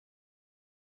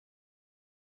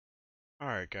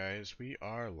Alright, guys, we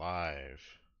are live.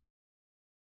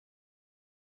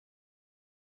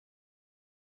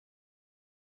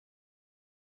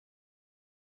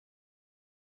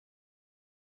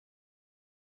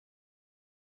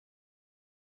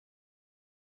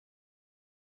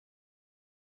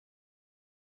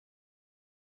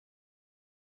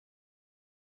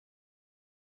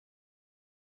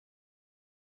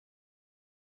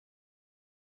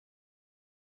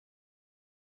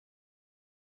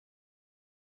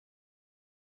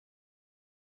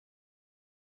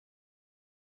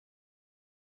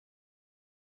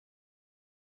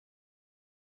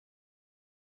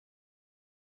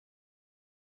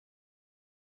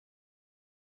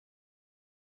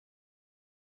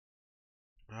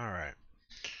 Alright,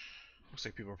 looks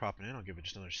like people are popping in. I'll give it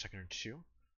just another second or two.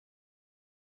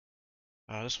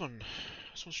 This one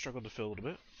struggled to fill a little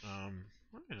bit.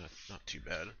 Not too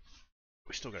bad.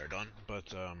 We still got her done,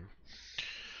 but I'm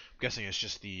guessing it's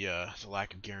just the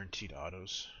lack of guaranteed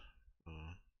autos.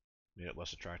 Made it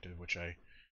less attractive, which I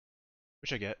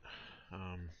get.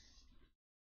 Um,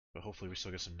 but hopefully we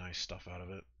still get some nice stuff out of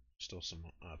it. Still some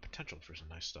potential for some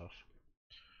nice stuff.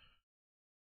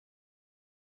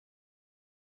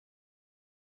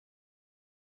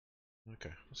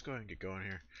 Okay, let's go ahead and get going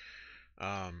here.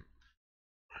 Um,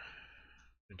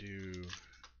 do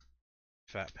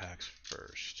fat packs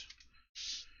first.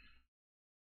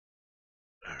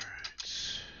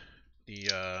 Alright.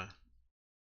 The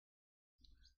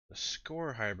the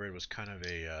score hybrid was kind of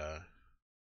a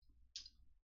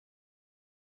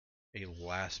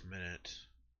last minute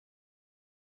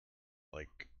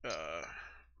like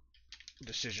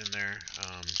decision there.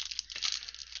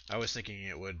 I was thinking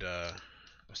I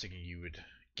was thinking you would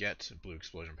get Blue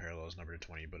Explosion Parallels number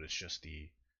 20, but it's just the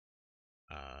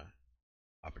uh,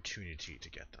 opportunity to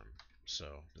get them. So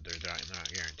they're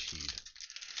not guaranteed.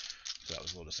 So that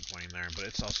was a little disappointing there, but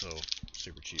it's also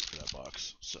super cheap for that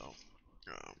box. So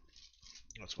um,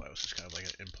 that's why it was just kind of like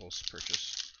an impulse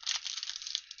purchase.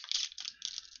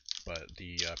 But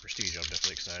the Prestige, I'm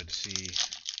definitely excited to see.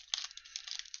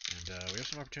 And we have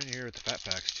some opportunity here with the fat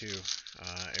packs too.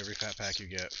 Every fat pack you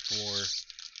get 4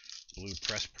 blue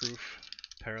press proof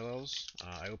parallels.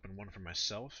 I opened one for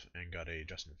myself and got a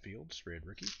Justin Fields rated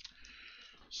rookie.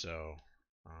 So,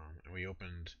 and we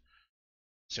opened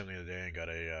some the other day and got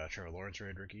a Trevor Lawrence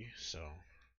rated rookie. So,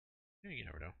 yeah, you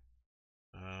never know.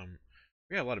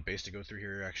 We got a lot of base to go through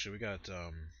here. Actually, we got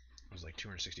it was like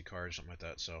 260 cards, something like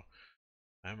that. So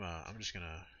I'm just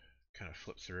gonna kind of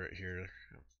flip through it here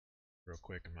real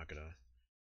quick. I'm not gonna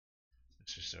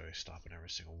necessarily stop in every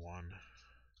single one,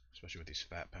 especially with these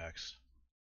fat packs.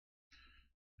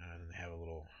 And then they have a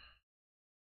little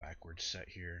backwards set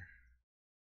here.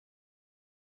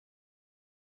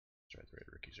 That's right, the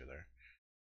red rookies are there.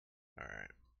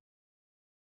 Alright.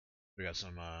 We got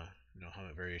some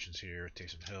helmet variations here with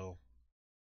Taysom Hill.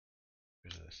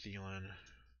 There's a Thielen,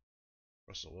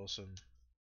 Russell Wilson,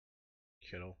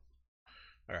 Kittle.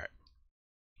 Alright.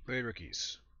 Red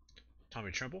rookies.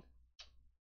 Tommy Tremble,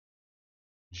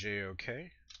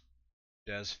 JOK,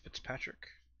 Dez Fitzpatrick,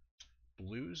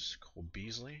 Blues, Cole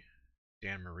Beasley,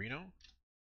 Dan Marino.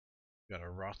 We got a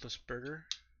Roethlisberger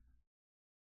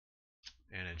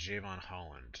and a Javon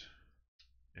Holland.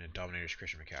 And a Dominator's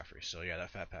Christian McCaffrey. So yeah,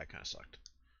 that fat pack kind of sucked.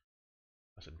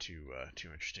 Nothing too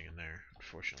interesting in there,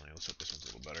 unfortunately. Let's hope this one's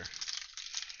a little better.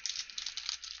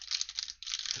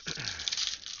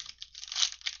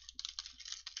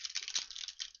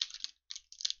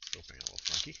 Opening a little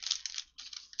funky.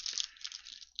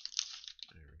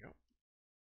 There we go.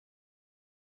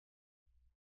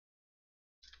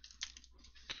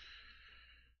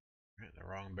 Alright, the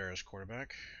wrong Bears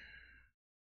quarterback.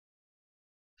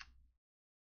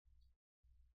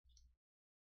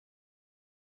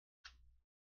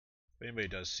 If anybody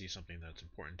does see something that's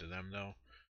important to them, though,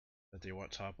 that they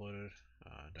want top loaded,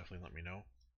 definitely let me know.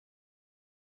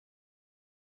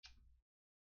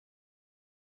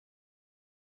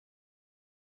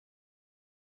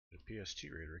 The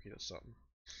PS2 raid Ricky, that's something.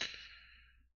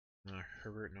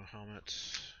 Herbert, no helmet.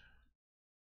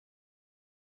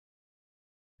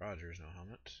 Rodgers, no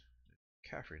helmet.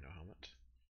 Caffrey, no helmet.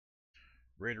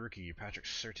 Raid rookie Patrick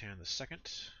Surtain II.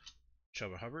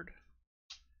 Chuba Hubbard.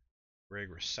 Greg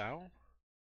Rousseau.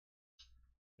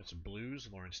 That's Blues,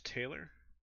 Lawrence Taylor.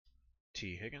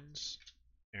 T. Higgins.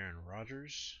 Aaron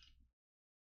Rodgers.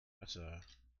 That's a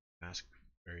mask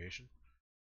variation.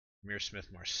 Amir Smith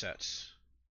Marset.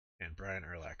 And Brian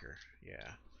Urlacher.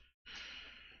 Yeah.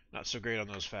 Not so great on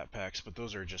those fat packs, but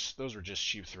those were just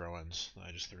cheap throw-ins that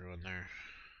I just threw in there.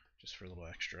 Just for a little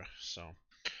extra. So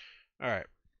alright.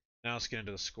 Now let's get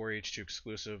into the Score H2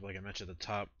 exclusive. Like I mentioned at the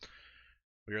top,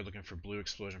 We are looking for blue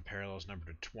explosion parallels number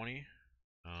to 20.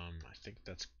 I think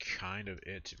that's kind of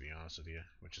it, to be honest with you,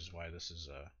 which is why this is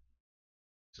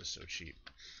so cheap.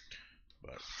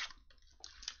 But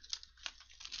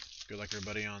good luck,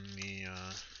 everybody, on the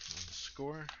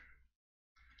score.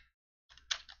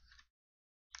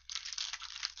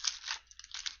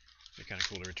 Be kind of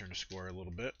cool to return to score a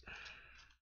little bit.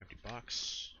 Empty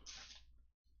box.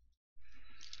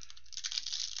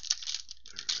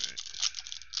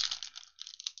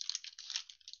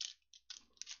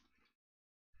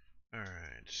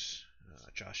 Alright.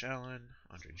 Josh Allen,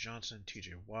 Andre Johnson,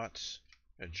 TJ Watts.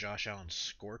 A Josh Allen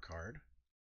scorecard.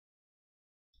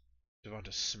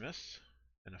 Devonta Smith,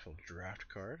 NFL draft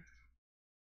card.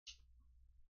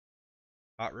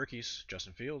 Hot rookies,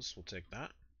 Justin Fields, we'll take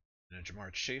that. And a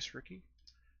Jamar Chase rookie.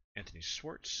 Anthony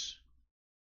Schwartz,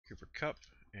 Cooper Kupp,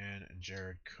 and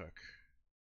Jared Cook.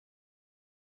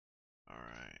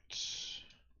 Alright.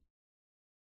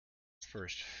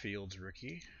 First Fields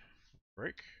rookie.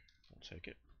 Break. We'll take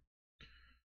it.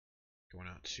 Going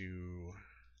out to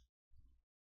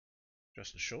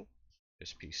Justin Schultz,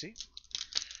 SPC.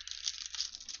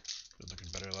 Been looking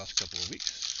better the last couple of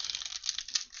weeks.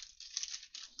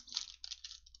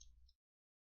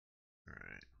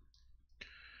 Alright.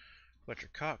 Fletcher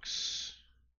Cox.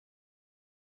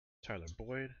 Tyler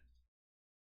Boyd.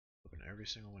 Looking every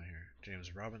single one here.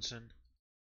 James Robinson.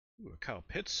 Ooh, a Kyle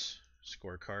Pitts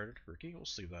scorecard rookie. We'll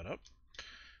sleeve that up.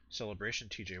 Celebration,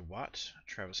 TJ Watt.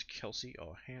 Travis Kelce,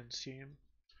 all hands team.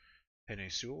 Penei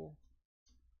Sewell.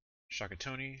 Shaka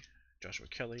Toney. Joshua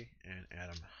Kelly. And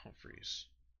Adam Humphries.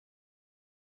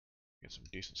 Get some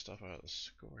decent stuff out of the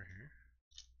score here.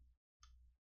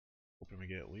 Hoping we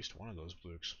get at least one of those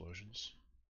blue explosions.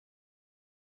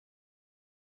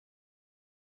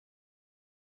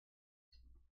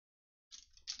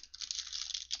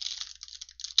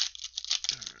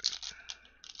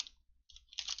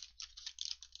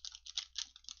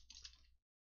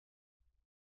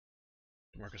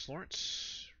 Marcus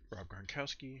Lawrence, Rob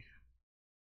Gronkowski,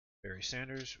 Barry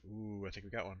Sanders. Ooh, I think we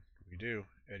got one. We do.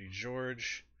 Eddie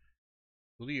George,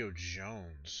 Julio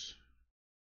Jones.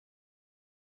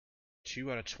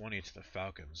 2 out of 20 to the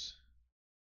Falcons.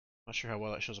 Not sure how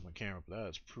well that shows up on camera, but that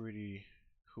is pretty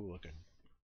cool looking.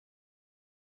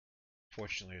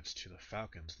 Fortunately, it's to the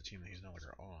Falcons, the team that he's no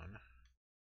longer on.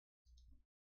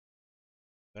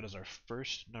 That is our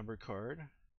first number card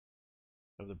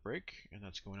of the break, and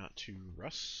that's going out to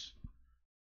Russ.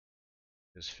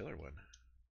 His filler one.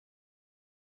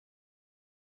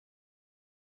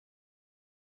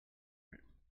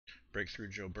 Breakthrough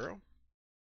Joe Burrow.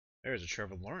 There's a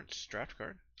Trevor Lawrence draft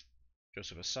card.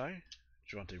 Joseph Asai,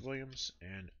 Javonte Williams,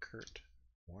 and Kurt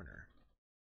Warner.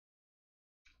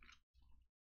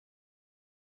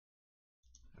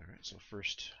 Alright, so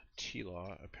first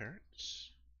T-Law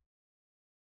appearance.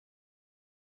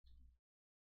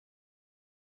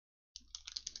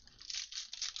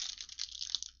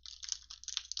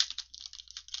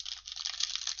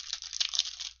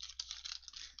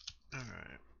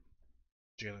 Alright.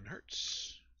 Jalen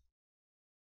Hurts,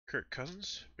 Kirk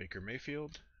Cousins, Baker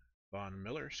Mayfield, Von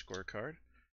Miller scorecard,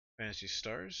 Fantasy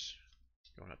Stars,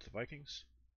 going out to the Vikings,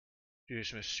 Juju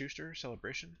Smith-Schuster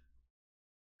celebration,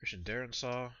 Christian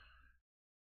Darrisaw,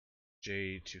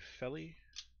 Jay Tufeli,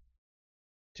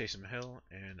 Taysom Hill,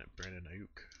 and Brandon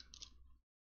Ayuk.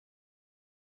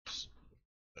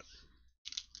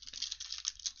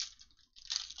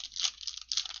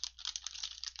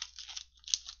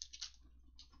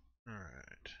 Alright.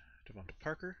 Devonta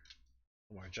Parker,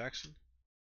 Lamar Jackson,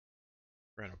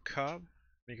 Randall Cobb,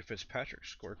 Mika Fitzpatrick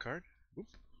scorecard. Whoop.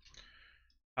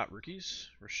 Hot rookies,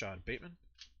 Rashad Bateman,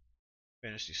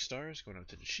 Fantasy Stars going out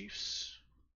to the Chiefs,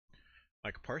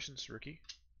 Mike Parsons rookie,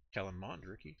 Kellen Mond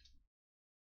rookie,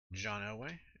 John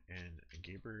Elway, and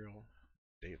Gabriel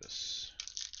Davis.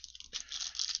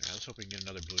 Right, let's hope we can get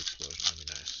another blue explosion. That'd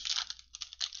be nice.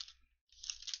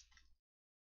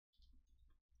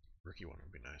 Rookie one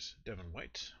would be nice. Devin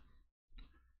White,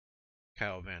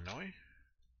 Kyle Van Noy,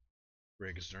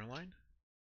 Greg Zerline,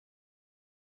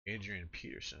 Adrian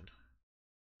Peterson,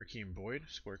 Raheem Boyd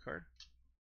scorecard,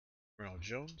 Ronald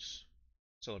Jones,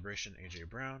 Celebration AJ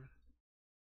Brown,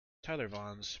 Tyler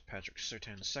Vaughns, Patrick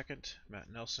Surtain II, Matt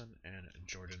Nelson, and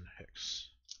Jordan Hicks.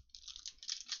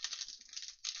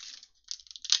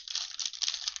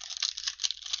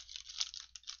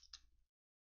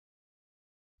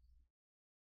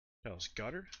 Dallas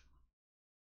Goedert,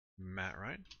 Matt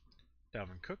Ryan,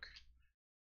 Dalvin Cook.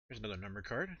 Here's another number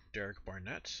card, Derek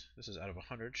Barnett. This is out of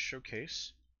 100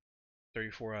 showcase.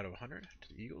 34 out of 100 to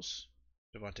the Eagles.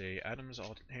 Devontae Adams,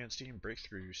 all hands team,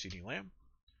 breakthrough CeeDee Lamb.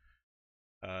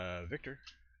 Victor,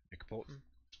 Nick Bolton,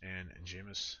 and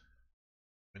Jameis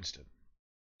Winston.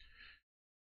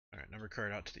 Alright, number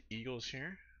card out to the Eagles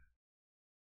here.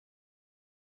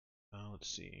 Let's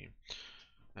see.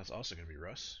 That's also going to be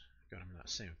Russ. Got him in that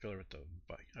same filler with the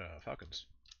Falcons.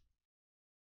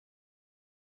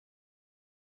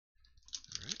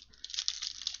 Alright.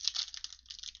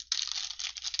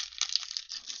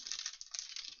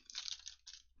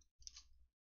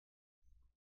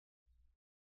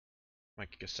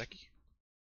 Mike Gesicki.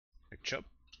 Nick Chubb.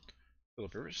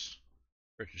 Phillip Rivers.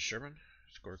 Richard Sherman.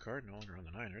 Scorecard, no longer on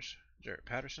the Niners. Jarrett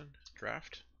Patterson.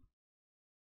 Draft.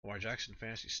 Lamar Jackson,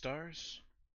 Fantasy Stars.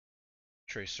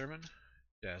 Trey Sermon.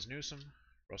 Daz Newsome.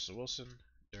 Russell Wilson.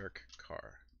 Derek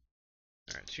Carr.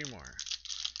 Alright, two more.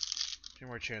 Two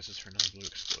more chances for another blue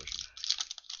explosion.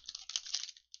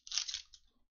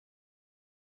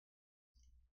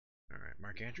 Alright,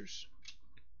 Mark Andrews.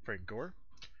 Frank Gore.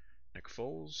 Nick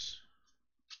Foles.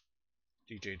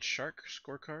 DJ Shark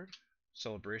scorecard.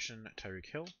 Celebration Tyreek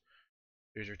Hill.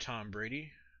 Here's your Tom Brady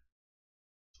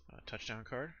touchdown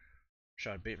card.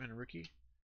 Rashad Bateman rookie.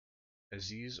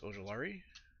 Azeez Ojulari.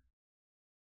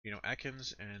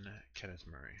 Atkins and Kenneth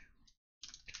Murray.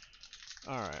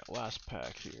 Alright, last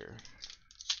pack here.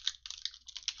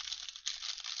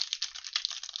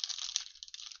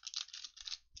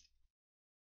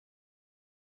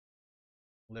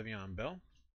 Le'Veon Bell.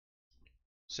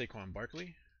 Saquon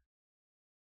Barkley.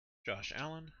 Josh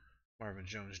Allen. Marvin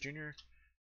Jones Jr.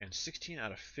 And 16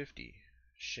 out of 50,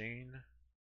 Shane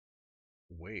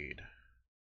Wade.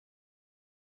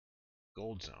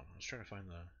 Gold Zone. I was trying to find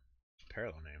the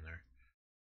parallel name there.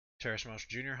 Terrace Marshall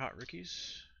Jr. Hot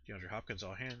Rookies. DeAndre Hopkins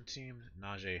All Hand Team.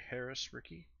 Najee Harris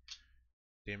Rookie.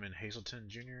 Damon Hazleton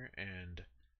Jr. and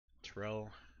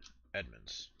Terrell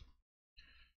Edmonds.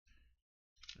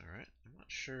 Alright, I'm not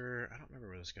sure. I don't remember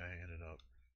where this guy ended up.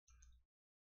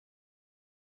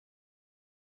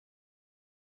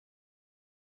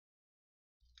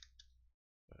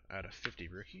 Out of 50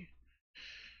 rookie.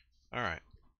 Alright.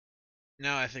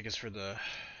 Now I think it's for the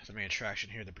main attraction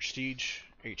here, the Prestige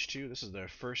H2. This is their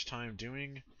first time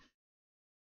doing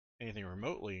anything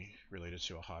remotely related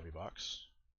to a hobby box.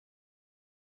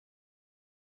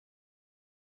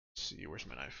 Let's see, where's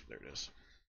my knife? There it is.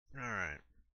 Alright.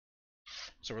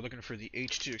 So we're looking for the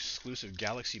H2 exclusive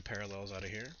Galaxy parallels out of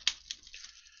here.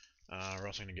 We're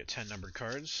also going to get 10 numbered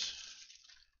cards.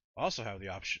 Also have the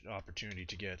opportunity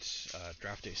to get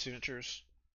draft day signatures.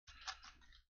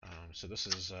 So this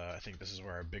is, I think this is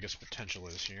where our biggest potential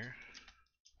is here.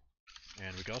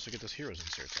 And we can also get this Heroes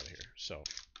inserts out of here. So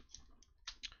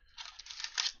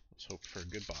let's hope for a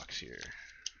good box here.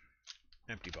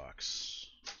 Empty box.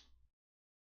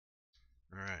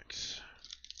 Alright.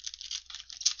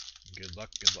 Good luck,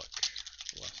 good luck.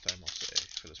 The last time I'll say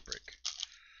for this break.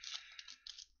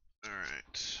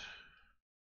 Alright.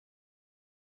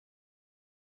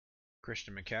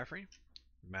 Christian McCaffrey,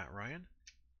 Matt Ryan,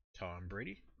 Tom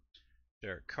Brady,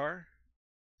 Derek Carr,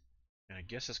 and I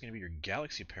guess that's going to be your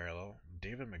Galaxy parallel,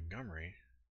 David Montgomery.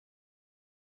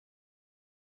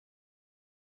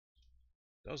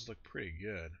 Does look pretty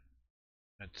good.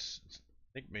 I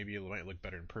think maybe it might look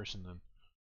better in person than.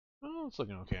 Oh, it's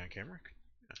looking okay on camera.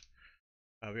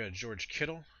 Yeah. We got George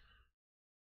Kittle.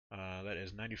 That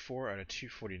is 94 out of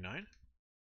 249.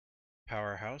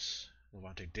 Powerhouse,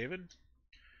 Levante David.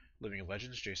 Living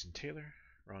Legends, Jason Taylor,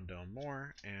 Rondell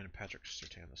Moore, and Patrick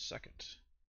Surtain II.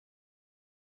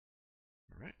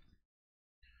 Alright.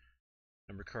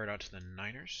 Number card out to the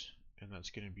Niners, and that's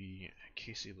going to be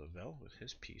Casey Lavelle with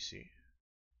his PC.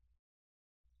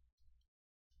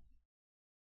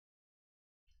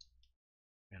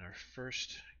 And our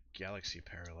first Galaxy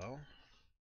parallel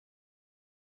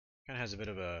kind of has a bit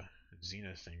of a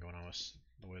Zenith thing going on with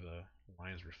the way the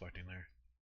line's reflecting there.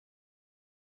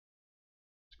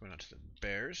 It's going out to the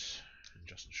Bears and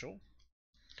Justin Scholl.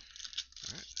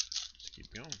 Alright, let's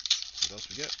keep going. See what else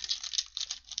we get.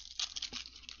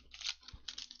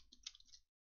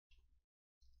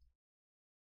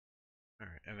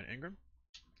 Alright, Evan Ingram,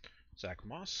 Zach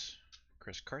Moss,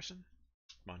 Chris Carson,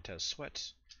 Montez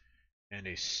Sweat, and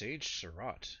a Sage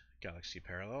Surratt Galaxy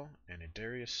parallel, and a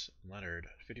Darius Leonard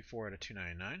 54 out of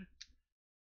 299.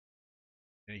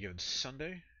 Any given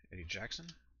Sunday, Eddie Jackson.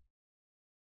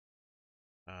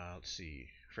 Let's see,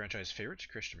 franchise favorites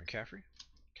Christian McCaffrey,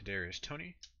 Kadarius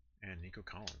Toney, and Nico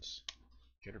Collins.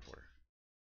 Kid Reporter.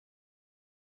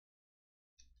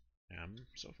 I'm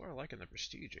so far liking the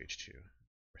Prestige H2.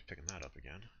 We're picking that up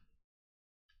again.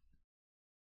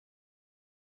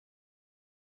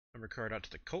 Number card out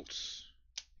to the Colts.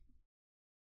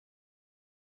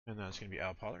 And that's going to be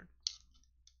Al Pollard.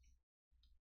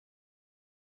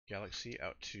 Galaxy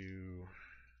out to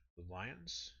the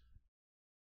Lions.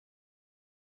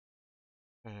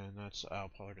 And that's Al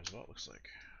Pollard as well, it looks like.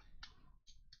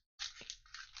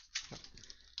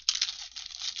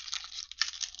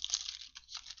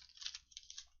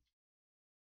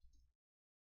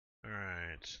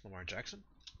 Alright, Lamar Jackson.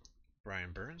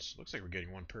 Brian Burns. Looks like we're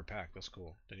getting one per pack. That's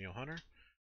cool. Danielle Hunter.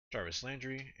 Jarvis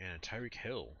Landry. And Tyreek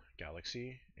Hill.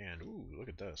 Galaxy. And, ooh, look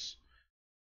at this.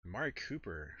 Amari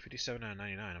Cooper. 57 out of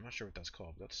 99. I'm not sure what that's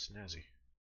called, but that's snazzy.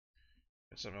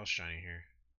 Got something else shiny here.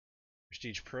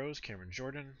 Prestige Pros. Cameron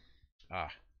Jordan.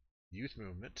 Youth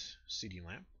Movement. CeeDee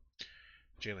Lamb.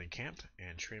 Jalen Camp.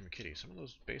 And Trey McKitty. Some of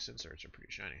those base inserts are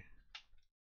pretty shiny.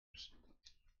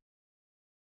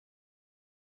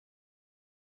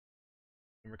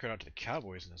 And we're cut out to the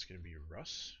Cowboys, and that's going to be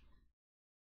Russ.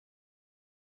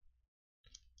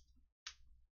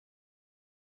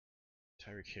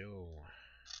 Tyreek Hill.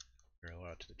 Barrel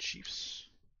out to the Chiefs.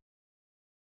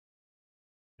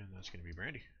 And that's going to be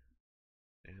Brandy.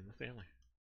 And the family.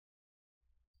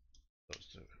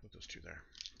 With those two there.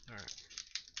 Alright.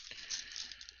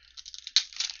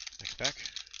 Next pack.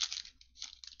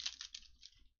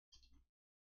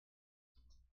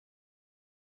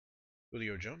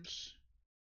 Julio Jones.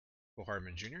 Will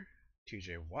Hardman Jr.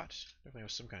 TJ Watt. Definitely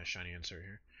have some kind of shiny insert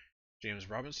here. James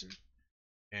Robinson.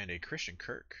 And a Christian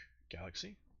Kirk.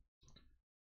 Galaxy.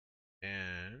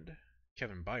 And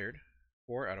Kevin Byard.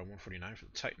 4 out of 149 for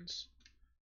the Titans.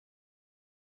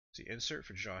 The insert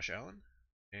for Josh Allen.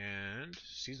 And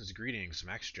Season's Greetings,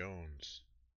 Max Jones.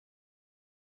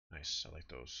 Nice, I like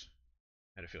those.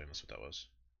 I had a feeling that's what that was.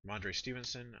 Ramondre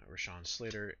Stevenson, Rashawn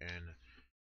Slater, and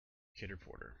Kidder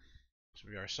Porter. So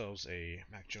we got ourselves a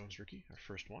Mac Jones rookie, our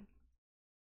first one.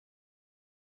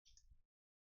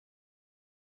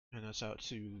 And that's out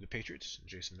to the Patriots,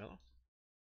 Jason Mello.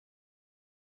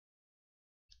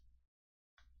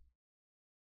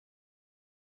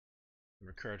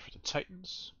 Number card for the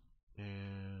Titans,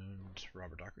 and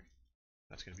Robert Dockery.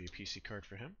 That's going to be a PC card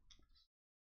for him.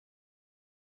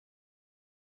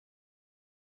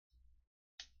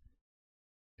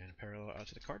 And a parallel out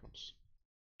to the Cardinals,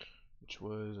 which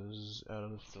was out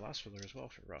of the last filler as well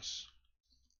for Russ.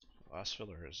 The last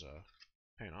filler is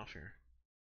paying off here.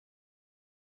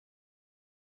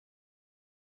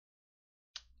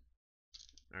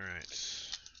 Alright.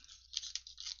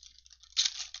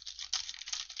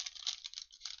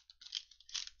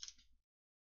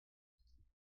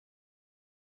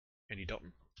 Andy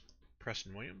Dalton,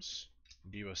 Preston Williams,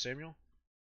 Deebo Samuel,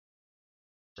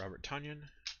 Robert Tonyan,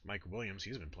 Mike Williams,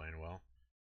 he's been playing well.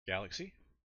 Galaxy.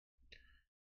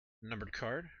 Numbered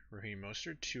card, Raheem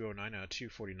Mostert, 209 out of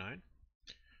 249.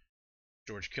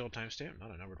 George Kittle timestamp,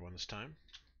 not a numbered one this time.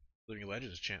 Living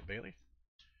Legends, Champ Bailey,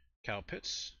 Kyle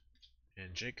Pitts,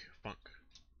 and Jake Funk.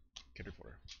 Kid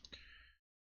Reporter.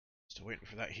 Still waiting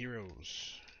for that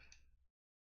Heroes.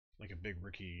 Like a big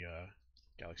rookie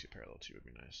Galaxy parallel too would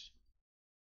be nice.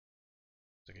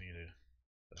 I think I need to.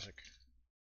 What the heck?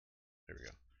 There we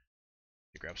go.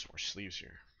 To grab some more sleeves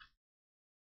here.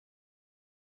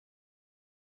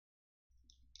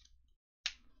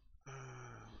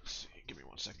 Let's see. Give me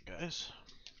 1 second, guys.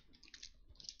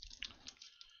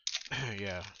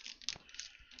 Yeah.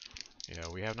 Yeah,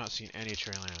 we have not seen any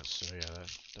Trey Lance, so yeah,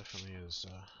 that definitely is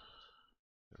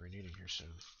what we're needing here soon.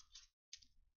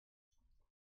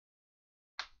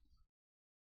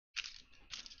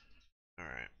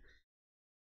 Alright.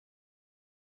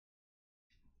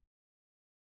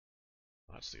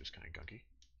 Well, that sleeve's kind of gunky.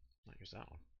 Might use that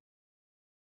one.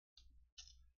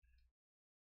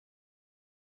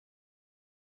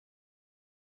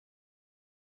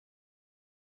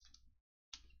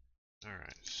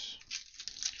 Alright.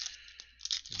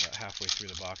 About halfway through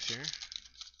the box here.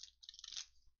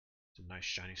 Some nice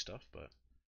shiny stuff, but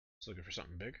it's looking for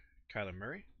something big. Kyler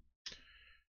Murray.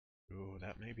 Ooh,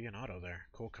 that may be an auto there.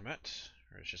 Cole Kmet.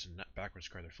 Or it's just a net backwards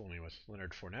card they're fooling me with.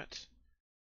 Leonard Fournette.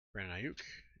 Brandon Ayuk.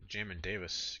 Jamin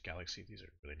Davis. Galaxy. These are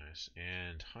really nice.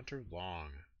 And Hunter Long.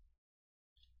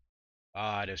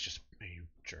 It is just, you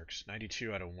jerks.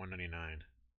 92 out of 199.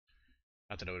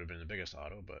 Not that it would have been the biggest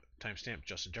auto, but timestamp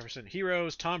Justin Jefferson.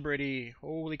 Heroes, Tom Brady.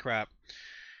 Holy crap.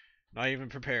 Not even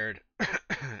prepared.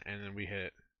 And then we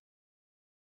hit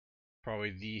probably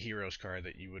the Heroes card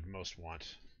that you would most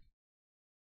want.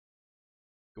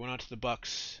 Going on to the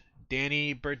Bucks.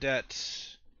 Danny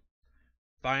Burdett.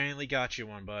 Finally got you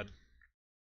one, bud.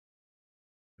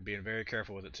 I'm being very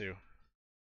careful with it, too.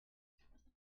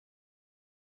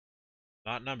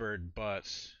 Not numbered, but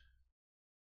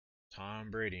Tom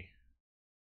Brady.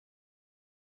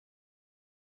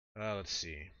 Let's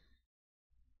see.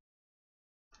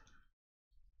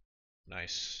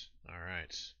 Nice.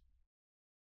 Alright.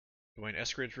 Dwayne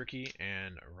Eskridge rookie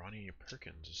and Ronnie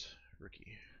Perkins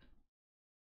rookie.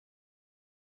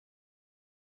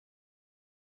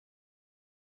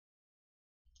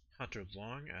 Hunter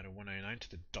Long out of 199 to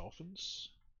the Dolphins.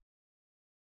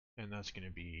 And that's going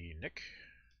to be Nick.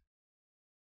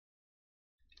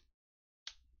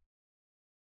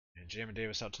 And Jamin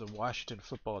Davis out to the Washington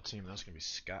football team. That's going to be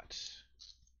Scott.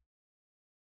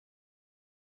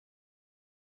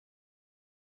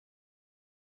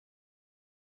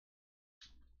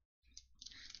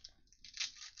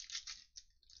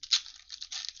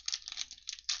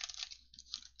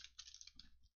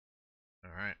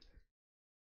 Alright.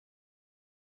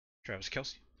 Travis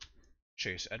Kelce,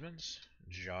 Chase Edmonds,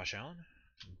 Josh Allen,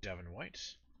 Devin White.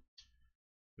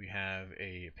 We have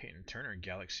a Peyton Turner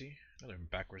Galaxy, another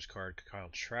backwards card, Kyle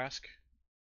Trask,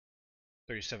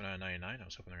 37 out of 99. I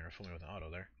was hoping they were going to fool me with an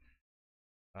auto there.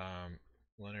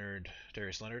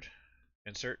 Darius Leonard,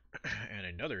 insert, and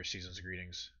another Season's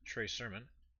Greetings, Trey Sermon,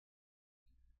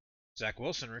 Zach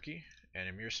Wilson rookie, and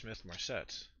Amir Smith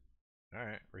Marset.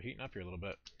 Alright, we're heating up here a little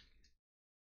bit.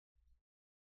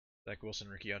 Zach Wilson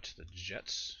rookie out to the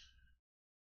Jets.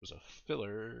 It was a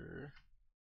filler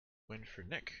win for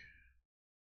Nick.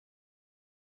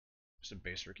 Just a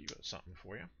base rookie, but something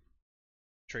for you.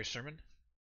 Trey Sermon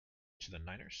to the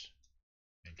Niners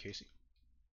and Casey.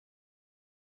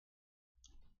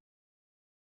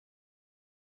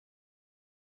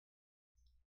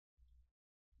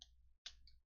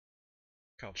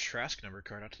 Kyle Trask number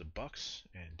card out to the Bucks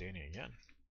and Danny again.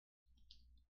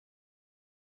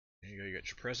 There you go, you got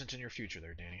your present and your future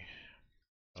there, Danny.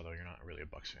 Although you're not really a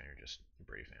Bucks fan, you're just a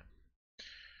Brave fan.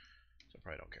 So I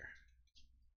probably don't care.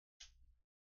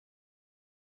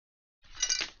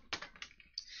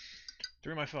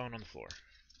 Threw my phone on the floor.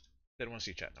 Didn't want to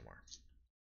see chat no more.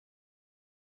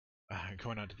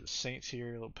 Going on to the Saints here,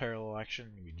 a little parallel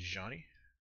action. Maybe Johnny.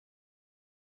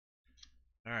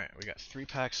 Alright, we got 3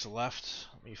 packs left.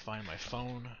 Let me find my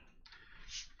phone.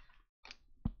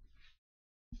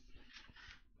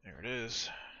 There it is.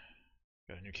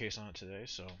 Got a new case on it today,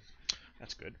 so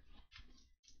that's good.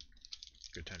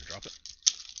 Good time to drop it.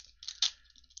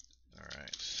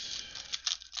 Alright.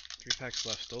 3 packs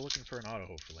left. Still looking for an auto,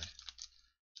 hopefully.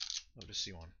 Love to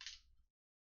see one.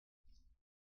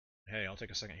 Hey, I'll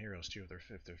take a second heroes too if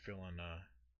they're feeling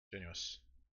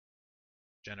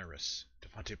generous.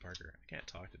 Devontae Parker. I can't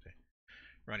talk today.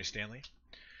 Ronnie Stanley.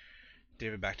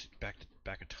 David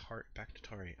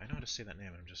Bakhtiari. I know how to say that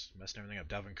name. I'm just messing everything up.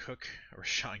 Dalvin Cook or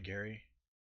Sean Gary.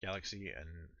 Galaxy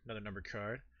and another numbered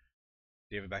card.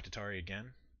 David Bakhtiari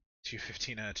again.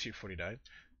 215 out of 249.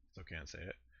 Still can't say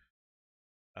it.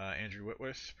 Andrew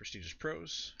Whitworth, Prestigious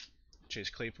Pros.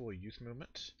 Chase Claypool, Youth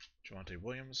Movement. Javonte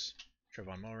Williams,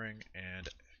 Trevon Mulring, and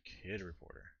Kid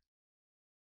Reporter.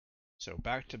 So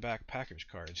back-to-back Packers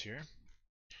cards here.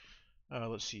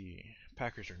 Let's see.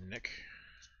 Packers are Nick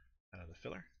out of the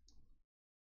filler.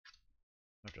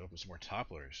 I have to open some more top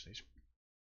loaders. These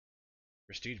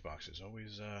prestige boxes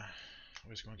always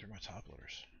going through my top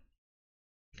loaders.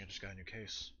 I just got a new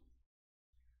case.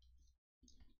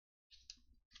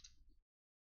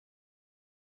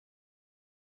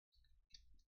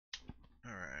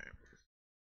 Alright.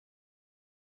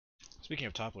 Speaking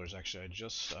of top loaders, actually,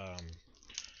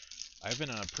 I've been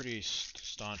a pretty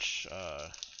staunch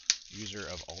user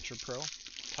of Ultra Pro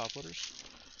top loaders,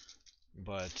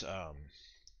 but I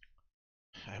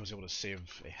was able to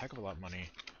save a heck of a lot of money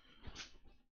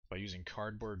by using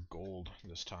Cardboard Gold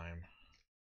this time.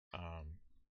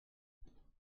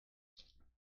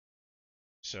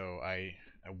 So I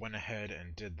went ahead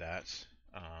and did that,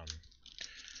 and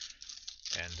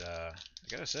I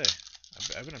gotta say,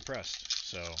 I've been impressed.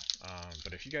 So,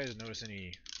 but if you guys notice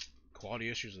any quality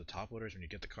issues with the top loaders when you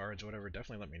get the cards or whatever,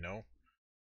 definitely let me know.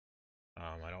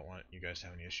 I don't want you guys to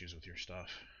have any issues with your stuff.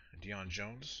 Deion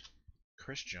Jones,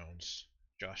 Chris Jones,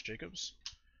 Josh Jacobs,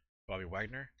 Bobby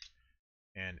Wagner,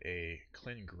 and a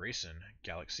Clint Grayson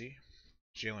Galaxy.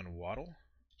 Jalen Waddle,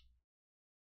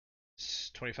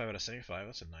 25 out of 75,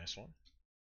 that's a nice one.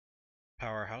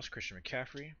 Powerhouse Christian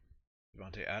McCaffrey,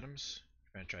 Devontae Adams,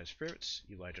 Franchise Favorites,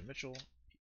 Elijah Mitchell,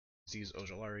 Azeez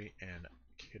Ojulari, and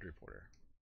Kid Reporter.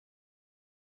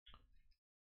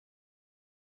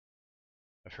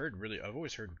 I've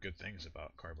always heard good things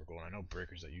about Cardboard Gold. I know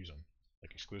breakers that use them,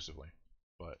 like exclusively,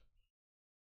 but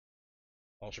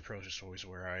Ultra Pro is just always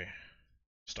where I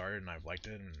started, and I've liked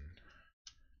it, and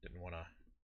didn't want to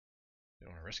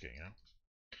risk it, you know.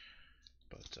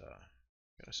 But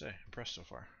gotta say, impressed so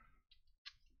far.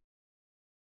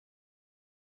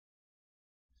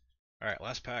 All right,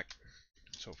 last pack.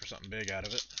 Let's hope for something big out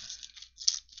of it.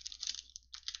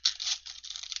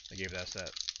 They gave us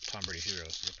that Tom Brady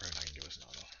Heroes, so they're probably not going to give us an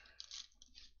auto.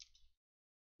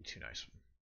 Be too nice.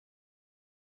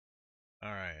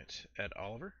 Alright, Ed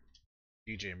Oliver,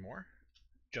 DJ Moore,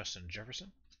 Justin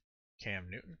Jefferson, Cam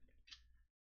Newton.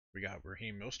 We got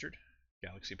Raheem Mostert,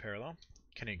 Galaxy Parallel,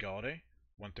 Kenny Galladay,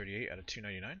 138 out of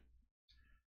 299.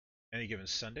 Any Given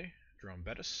Sunday, Jerome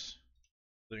Bettis,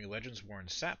 Living Legends, Warren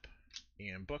Sapp,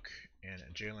 Ian Book, and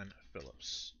Jalen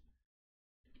Phillips.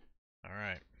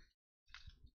 Alright.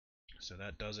 So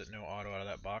that does it. No auto out of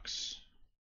that box.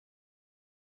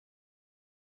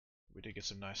 We did get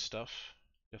some nice stuff.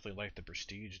 Definitely liked the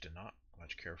Prestige. Did not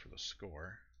much care for the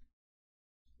score.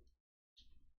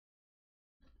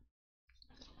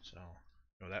 So,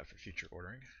 know that for future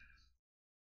ordering.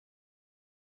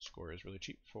 Score is really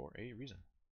cheap for a reason.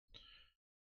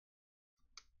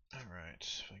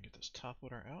 Alright, if I can get this top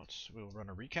loader out, we'll run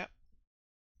a recap.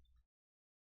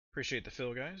 Appreciate the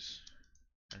fill, guys.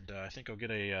 And I think I'll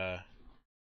get a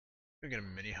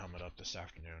mini helmet up this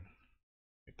afternoon.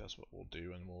 I think that's what we'll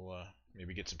do, and we'll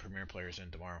maybe get some Premier players in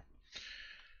tomorrow.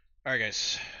 Alright,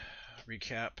 guys.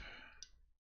 Recap.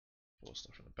 Pull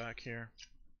stuff from the back here.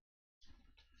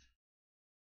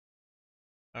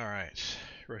 Alright.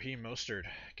 Raheem Mostert,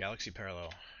 Galaxy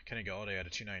Parallel. Kenny Galladay out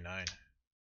of 299.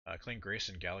 Clint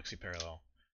Grayson, Galaxy Parallel.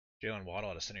 Jalen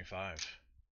Waddle out of 75.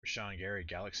 Rashawn Gary,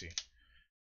 Galaxy.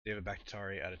 David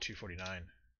Bakhtiari out of 249.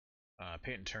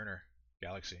 Peyton Turner,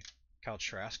 Galaxy. Kyle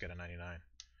Trask out of 99.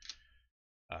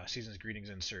 Season's Greetings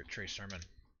insert, Trey Sermon.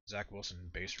 Zach Wilson,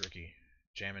 base rookie.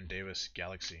 Jamin Davis,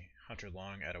 Galaxy. Hunter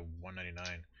Long out of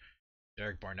 199.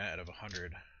 Derek Barnett out of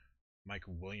 100. Mike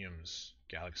Williams,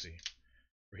 Galaxy.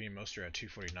 Raheem Mostert at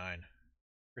 249.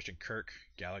 Christian Kirk,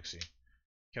 Galaxy.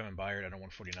 Kevin Byard at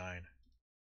 149.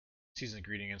 Season's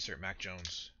Greeting insert, Mac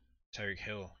Jones. Tyreek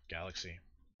Hill, Galaxy.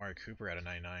 Amari Cooper at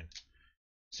 99.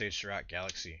 Sage Surratt,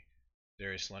 Galaxy.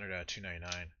 Darius Leonard at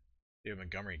 299. David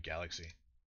Montgomery, Galaxy.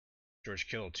 George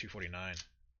Kittle, 249.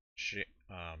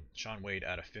 Sean Wade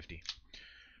out of 50.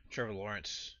 Trevor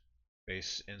Lawrence,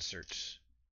 base inserts.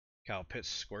 Kyle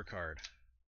Pitts, scorecard.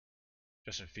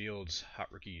 Justin Fields,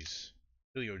 hot rookies.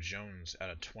 Julio Jones out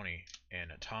of 20.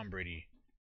 And Tom Brady,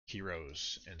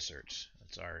 heroes inserts.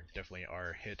 That's definitely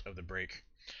our hit of the break.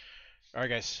 Alright,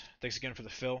 guys. Thanks again for the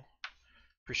fill.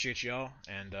 Appreciate y'all,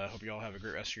 and hope you all have a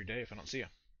great rest of your day if I don't see you.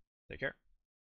 Take care.